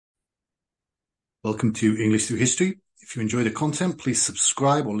Welcome to English Through History. If you enjoy the content, please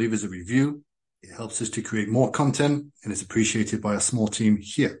subscribe or leave us a review. It helps us to create more content and is appreciated by our small team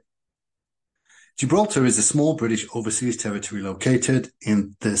here. Gibraltar is a small British overseas territory located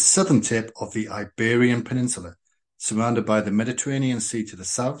in the southern tip of the Iberian Peninsula, surrounded by the Mediterranean Sea to the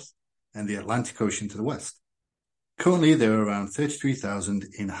south and the Atlantic Ocean to the west. Currently, there are around 33,000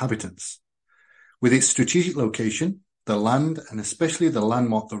 inhabitants. With its strategic location, the land, and especially the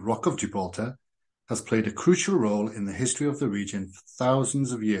landmark, the Rock of Gibraltar, has played a crucial role in the history of the region for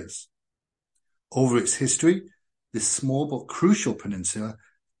thousands of years. Over its history, this small but crucial peninsula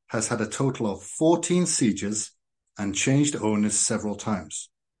has had a total of 14 sieges and changed owners several times.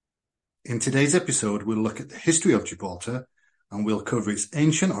 In today's episode, we'll look at the history of Gibraltar and we'll cover its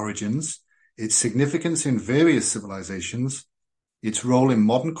ancient origins, its significance in various civilizations, its role in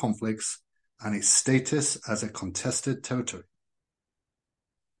modern conflicts, and its status as a contested territory.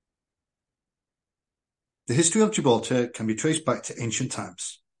 The history of Gibraltar can be traced back to ancient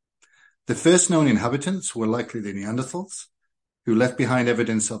times. The first known inhabitants were likely the Neanderthals, who left behind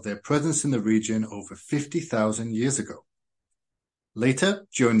evidence of their presence in the region over 50,000 years ago. Later,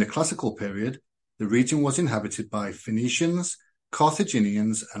 during the Classical period, the region was inhabited by Phoenicians,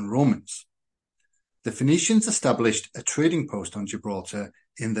 Carthaginians, and Romans. The Phoenicians established a trading post on Gibraltar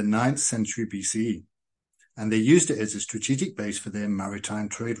in the 9th century BCE, and they used it as a strategic base for their maritime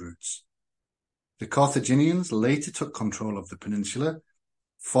trade routes. The Carthaginians later took control of the peninsula,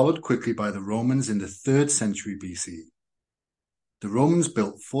 followed quickly by the Romans in the 3rd century BCE. The Romans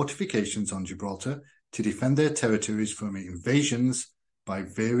built fortifications on Gibraltar to defend their territories from invasions by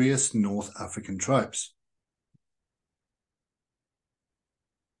various North African tribes.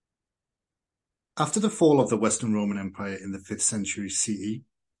 After the fall of the Western Roman Empire in the 5th century CE,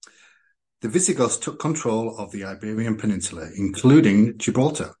 the Visigoths took control of the Iberian Peninsula, including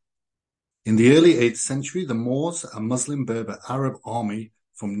Gibraltar. In the early 8th century, the Moors, a Muslim Berber Arab army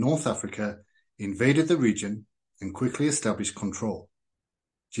from North Africa, invaded the region and quickly established control.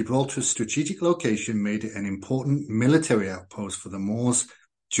 Gibraltar's strategic location made it an important military outpost for the Moors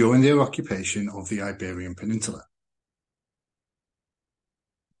during their occupation of the Iberian Peninsula.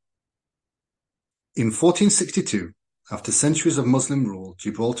 In 1462, after centuries of Muslim rule,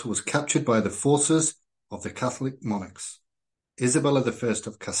 Gibraltar was captured by the forces of the Catholic monarchs, Isabella I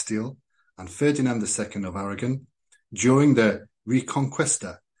of Castile and Ferdinand II of Aragon, during the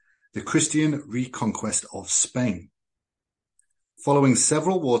Reconquista, the Christian reconquest of Spain. Following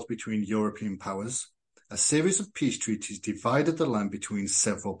several wars between European powers, a series of peace treaties divided the land between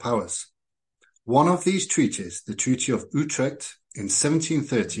several powers. One of these treaties, the Treaty of Utrecht in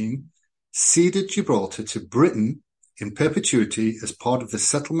 1713, ceded Gibraltar to Britain in perpetuity as part of the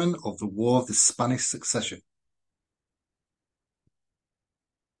settlement of the War of the Spanish Succession.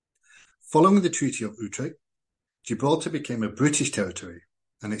 Following the Treaty of Utrecht, Gibraltar became a British territory,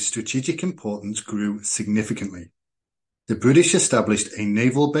 and its strategic importance grew significantly. The British established a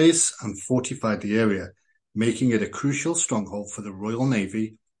naval base and fortified the area, making it a crucial stronghold for the Royal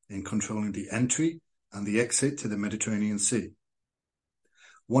Navy in controlling the entry and the exit to the Mediterranean Sea.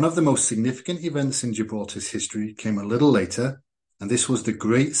 One of the most significant events in Gibraltar's history came a little later, and this was the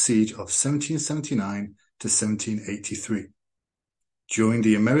Great Siege of 1779 to 1783. During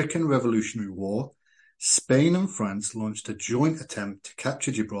the American Revolutionary War, Spain and France launched a joint attempt to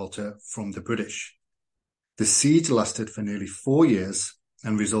capture Gibraltar from the British. The siege lasted for nearly 4 years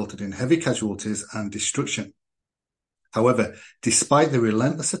and resulted in heavy casualties and destruction. However, despite the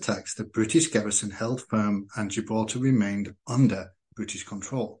relentless attacks, the British garrison held firm and Gibraltar remained under British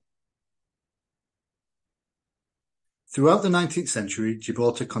control. Throughout the 19th century,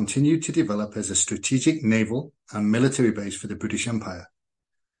 Gibraltar continued to develop as a strategic naval and military base for the British Empire.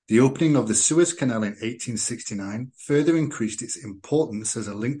 The opening of the Suez Canal in 1869 further increased its importance as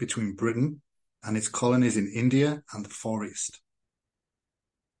a link between Britain and its colonies in India and the Far East.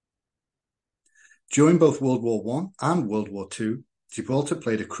 During both World War I and World War II, Gibraltar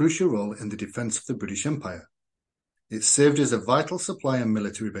played a crucial role in the defense of the British Empire. It served as a vital supply and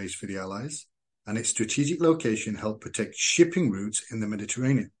military base for the Allies, and its strategic location helped protect shipping routes in the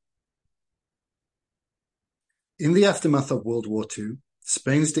Mediterranean. In the aftermath of World War II,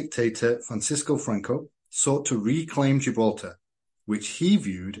 Spain's dictator Francisco Franco sought to reclaim Gibraltar, which he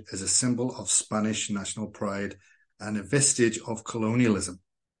viewed as a symbol of Spanish national pride and a vestige of colonialism.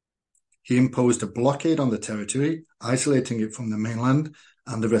 He imposed a blockade on the territory, isolating it from the mainland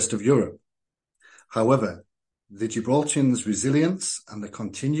and the rest of Europe. However, the Gibraltarians' resilience and the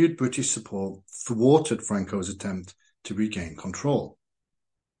continued British support thwarted Franco's attempt to regain control.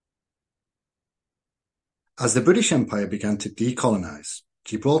 As the British Empire began to decolonize,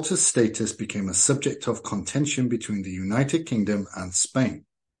 Gibraltar's status became a subject of contention between the United Kingdom and Spain.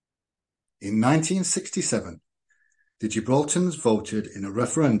 In 1967, the Gibraltarians voted in a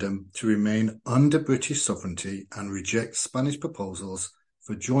referendum to remain under British sovereignty and reject Spanish proposals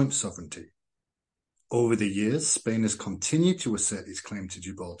for joint sovereignty. Over the years, Spain has continued to assert its claim to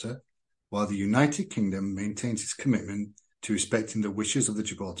Gibraltar, while the United Kingdom maintains its commitment to respecting the wishes of the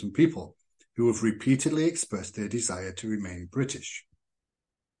Gibraltar people, who have repeatedly expressed their desire to remain British.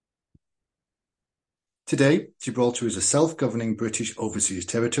 Today, Gibraltar is a self-governing British overseas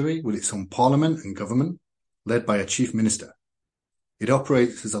territory with its own parliament and government, led by a chief minister. It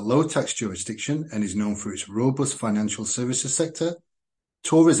operates as a low-tax jurisdiction and is known for its robust financial services sector,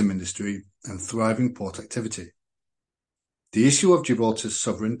 tourism industry, and thriving port activity. The issue of Gibraltar's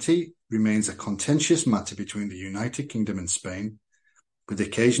sovereignty remains a contentious matter between the United Kingdom and Spain, with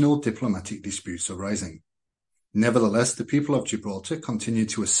occasional diplomatic disputes arising. Nevertheless, the people of Gibraltar continue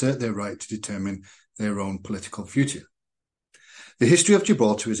to assert their right to determine their own political future. The history of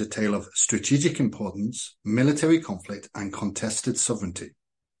Gibraltar is a tale of strategic importance, military conflict, and contested sovereignty.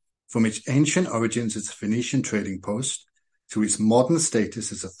 From its ancient origins as a Phoenician trading post to its modern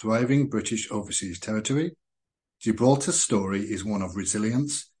status as a thriving British overseas territory, Gibraltar's story is one of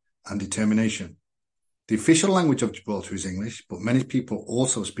resilience and determination. The official language of Gibraltar is English, but many people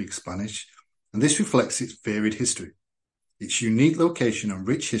also speak Spanish, and this reflects its varied history. Its unique location and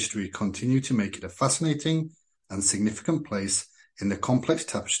rich history continue to make it a fascinating and significant place in the complex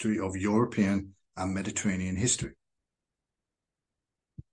tapestry of European and Mediterranean history.